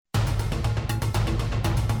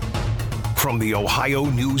From the Ohio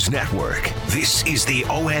News Network, this is the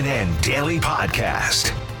ONN Daily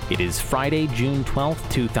Podcast. It is Friday, June 12th,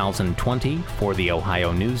 2020. For the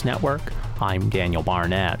Ohio News Network, I'm Daniel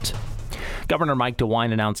Barnett. Governor Mike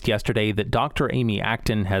DeWine announced yesterday that Dr. Amy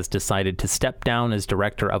Acton has decided to step down as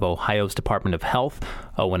director of Ohio's Department of Health.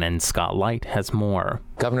 ONN's Scott Light has more.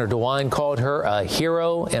 Governor DeWine called her a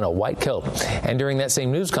hero in a white coat. And during that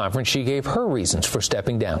same news conference, she gave her reasons for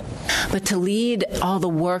stepping down. But to lead all the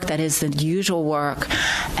work that is the usual work,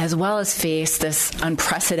 as well as face this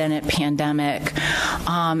unprecedented pandemic,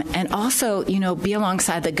 and also, be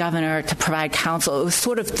alongside the governor to provide counsel. It was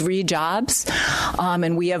sort of three jobs,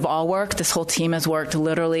 and we have all worked. This whole team has worked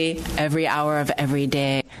literally every hour of every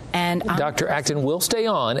day. And Dr. Acton will stay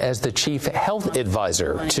on as the chief health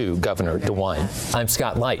advisor to Governor DeWine. I'm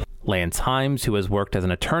Scott Light. Lance Himes, who has worked as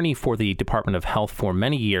an attorney for the Department of Health for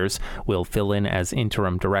many years, will fill in as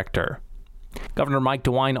interim director. Governor Mike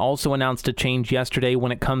DeWine also announced a change yesterday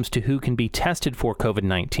when it comes to who can be tested for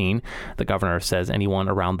COVID-19. The governor says anyone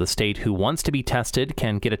around the state who wants to be tested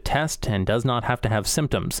can get a test and does not have to have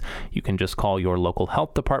symptoms. You can just call your local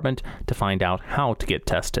health department to find out how to get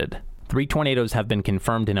tested. 3 tornadoes have been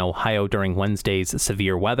confirmed in Ohio during Wednesday's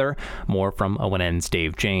severe weather. More from ONN's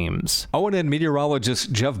Dave James. ONN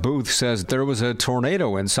meteorologist Jeff Booth says there was a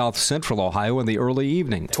tornado in south central Ohio in the early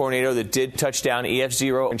evening. Tornado that did touch down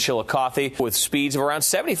EF0 in Chillicothe with speeds of around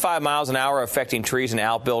 75 miles an hour affecting trees and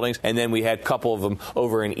outbuildings. And then we had a couple of them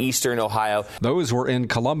over in eastern Ohio. Those were in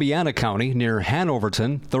Columbiana County near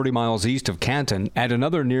Hanoverton, 30 miles east of Canton, and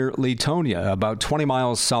another near Leetonia, about 20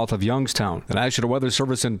 miles south of Youngstown. The National Weather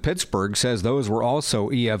Service in Pittsburgh says those were also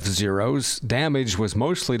EF0s. Damage was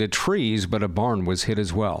mostly to trees, but a barn was hit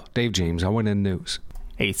as well. Dave James, ONN News.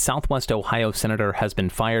 A Southwest Ohio senator has been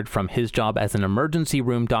fired from his job as an emergency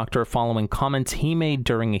room doctor following comments he made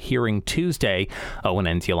during a hearing Tuesday.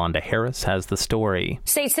 ONN's Yolanda Harris has the story.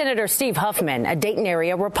 State Senator Steve Huffman, a Dayton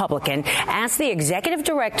area Republican, asked the executive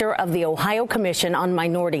director of the Ohio Commission on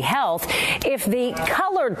Minority Health if the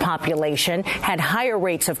colored population had higher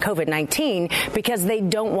rates of COVID-19 because they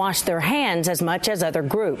don't wash their hands as much as other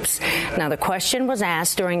groups. Now, the question was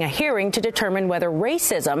asked during a hearing to determine whether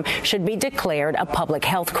racism should be declared a public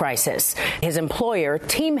health crisis. His employer,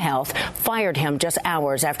 Team Health, fired him just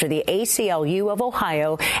hours after the ACLU of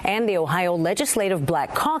Ohio and the Ohio Legislative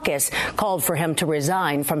Black Caucus called for him to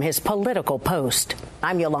resign from his political post.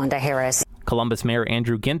 I'm Yolanda Harris. Columbus Mayor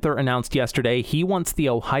Andrew Ginther announced yesterday he wants the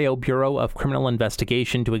Ohio Bureau of Criminal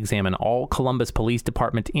Investigation to examine all Columbus Police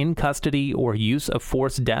Department in custody or use of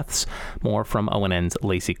force deaths. More from ONN's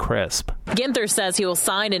Lacey Crisp. Ginther says he will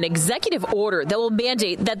sign an executive order that will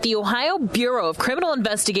mandate that the Ohio Bureau of Criminal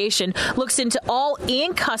Investigation looks into all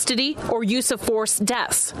in custody or use of force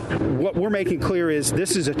deaths. What we're making clear is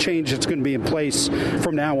this is a change that's going to be in place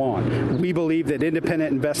from now on. We believe that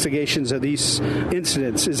independent investigations of these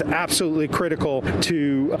incidents is absolutely critical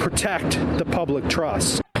to protect the public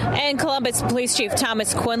trust. And Columbus Police Chief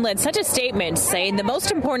Thomas Quinlan sent a statement saying the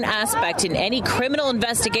most important aspect in any criminal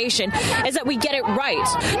investigation is that we get it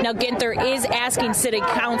right. Now, Ginther is asking City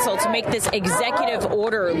Council to make this executive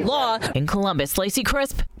order law. In Columbus, Lacey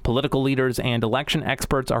Crisp. Political leaders and election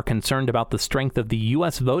experts are concerned about the strength of the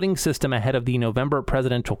U.S. voting system ahead of the November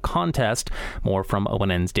presidential contest. More from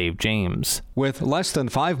ONN's Dave James. With less than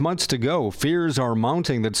 5 months to go, fears are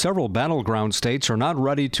mounting that several battleground states are not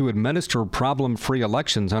ready to administer problem-free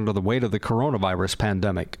elections under the weight of the coronavirus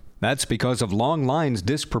pandemic. That's because of long lines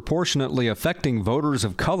disproportionately affecting voters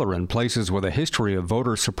of color in places with a history of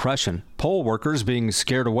voter suppression, poll workers being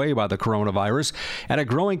scared away by the coronavirus, and a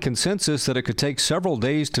growing consensus that it could take several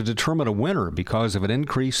days to determine a winner because of an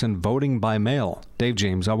increase in voting by mail. Dave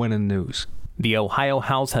James, ONN News. The Ohio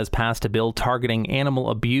House has passed a bill targeting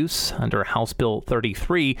animal abuse. Under House Bill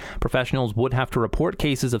 33, professionals would have to report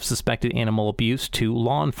cases of suspected animal abuse to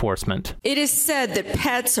law enforcement. It is said that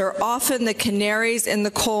pets are often the canaries in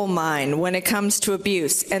the coal mine when it comes to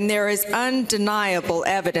abuse, and there is undeniable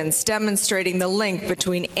evidence demonstrating the link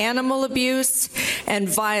between animal abuse and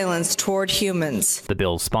violence toward humans. The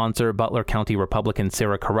bill's sponsor, Butler County Republican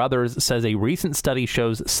Sarah Carruthers, says a recent study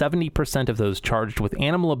shows 70% of those charged with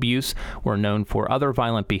animal abuse were known for other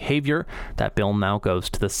violent behavior. That bill now goes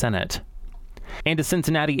to the Senate. And a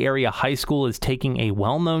Cincinnati area high school is taking a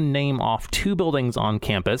well-known name off 2 buildings on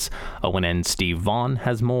campus. ONN's Steve Vaughn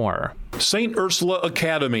has more. St. Ursula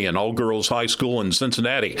Academy, an all-girls high school in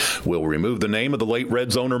Cincinnati, will remove the name of the late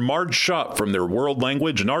Reds owner Marge Schott from their World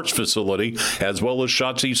Language and Arts facility, as well as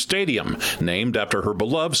Schott's Stadium, named after her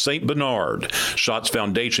beloved St. Bernard. Schott's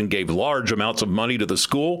foundation gave large amounts of money to the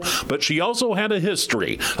school, but she also had a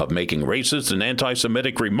history of making racist and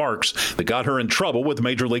anti-Semitic remarks that got her in trouble with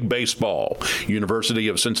Major League Baseball. University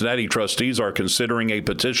of Cincinnati trustees are considering a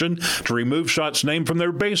petition to remove Schott's name from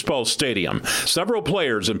their baseball stadium. Several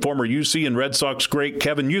players and former UC and Red Sox great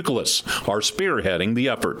Kevin Youkilis are spearheading the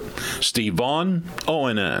effort. Steve Vaughn,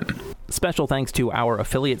 ONN. Special thanks to our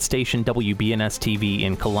affiliate station WBNS-TV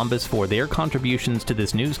in Columbus for their contributions to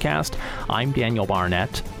this newscast. I'm Daniel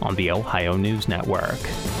Barnett on the Ohio News Network.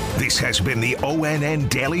 This has been the ONN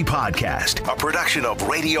Daily Podcast, a production of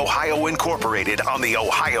Radio Ohio Incorporated on the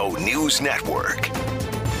Ohio News Network.